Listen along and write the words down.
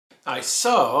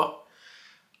So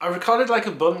I recorded like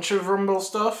a bunch of Rumble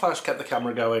stuff. I just kept the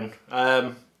camera going.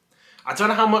 I don't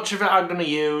know how much of it I'm going to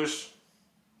use.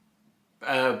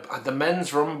 The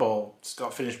men's Rumble, just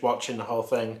got finished watching the whole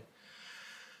thing.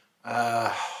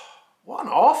 What an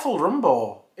awful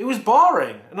Rumble. It was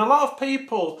boring. And a lot of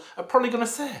people are probably going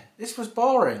to say, this was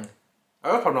boring. I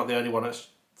hope I'm not the only one that's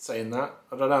saying that.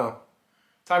 I don't know.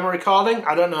 Time of recording,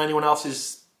 I don't know anyone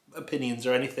else's opinions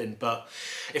or anything, but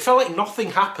it felt like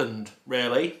nothing happened,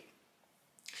 really.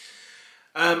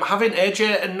 Having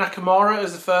AJ and Nakamura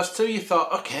as the first two, you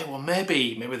thought, okay, well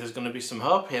maybe there's going to be some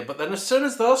hope here. But then as soon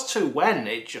as those two went,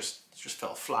 it just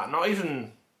fell flat. Not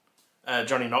even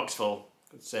Johnny Knoxville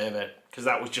could save it, because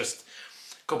that was just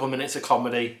a couple of minutes of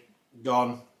comedy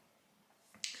gone.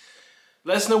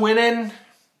 Lesnar winning,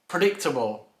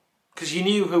 predictable, because you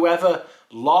knew whoever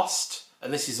lost,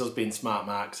 and this is us being smart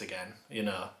marks again, you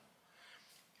know.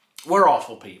 We're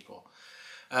awful people.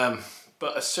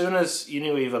 But as soon as you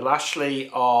knew either Lashley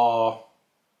or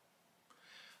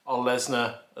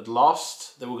Lesnar had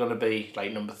lost, they were going to be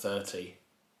like number 30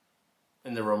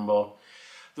 in the Rumble.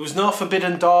 There was no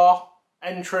Forbidden Door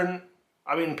entrant.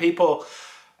 I mean, people...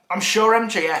 I'm sure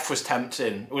MJF was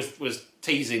tempting, was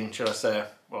teasing, should I say.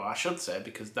 Well, I should say,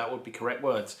 because that would be correct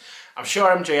words. I'm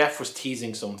sure MJF was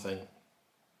teasing something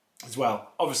as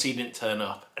well. Obviously, he didn't turn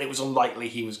up, and it was unlikely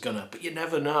he was gonna, but you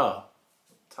never know.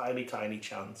 Tiny, tiny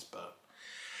chance, but...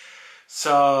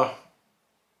 So,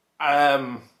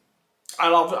 I'm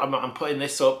putting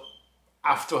this up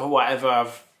after whatever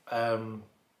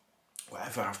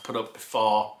I've put up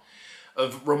before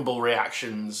of Rumble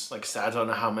reactions. Like I said, I don't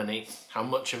know how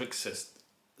much of it exists.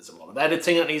 There's a lot of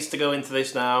editing that needs to go into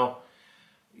this now.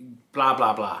 Blah,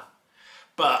 blah, blah.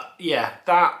 But yeah,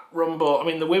 that Rumble, I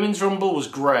mean, the women's Rumble was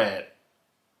great.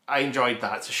 I enjoyed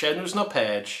that. It's a shame there was no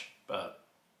Paige, but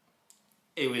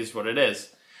it is what it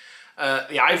is.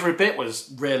 The Ivory bit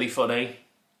was really funny.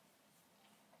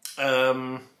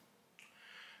 It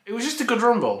was just a good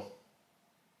Rumble.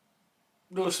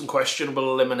 There were some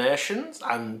questionable eliminations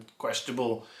and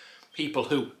questionable people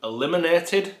who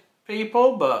eliminated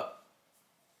people, but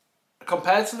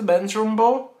compared to the men's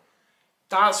Rumble,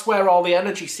 that's where all the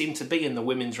energy seemed to be in the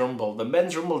women's Rumble. The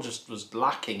men's Rumble just was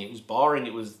lacking. It was boring.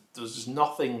 There was just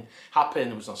nothing happening.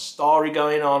 There was no story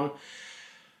going on.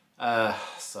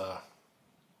 So...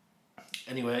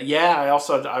 Anyway, yeah, I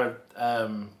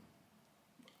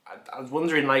was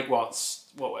wondering like what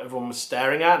everyone was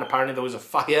staring at, and apparently there was a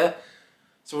fire.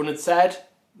 Someone had said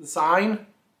the sign.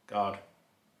 God.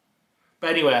 But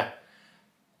anyway,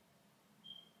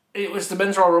 it was the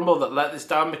Men's Royal Rumble that let this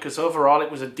down, because overall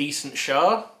it was a decent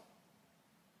show.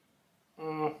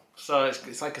 So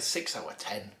it's like a 6 out of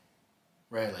 10,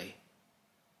 really.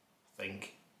 I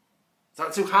think. Is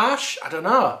that too harsh? I don't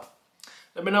know.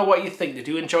 Let me know what you think. Did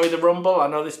you enjoy the Rumble? I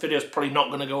know this video is probably not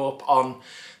going to go up on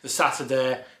the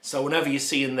Saturday, so whenever you're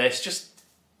seeing this, just,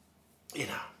 you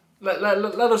know, let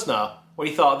us know what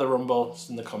you thought of the Rumble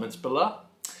in the comments below.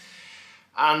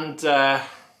 And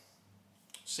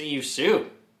see you soon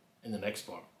in the next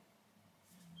one.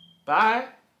 Bye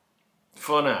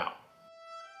for now.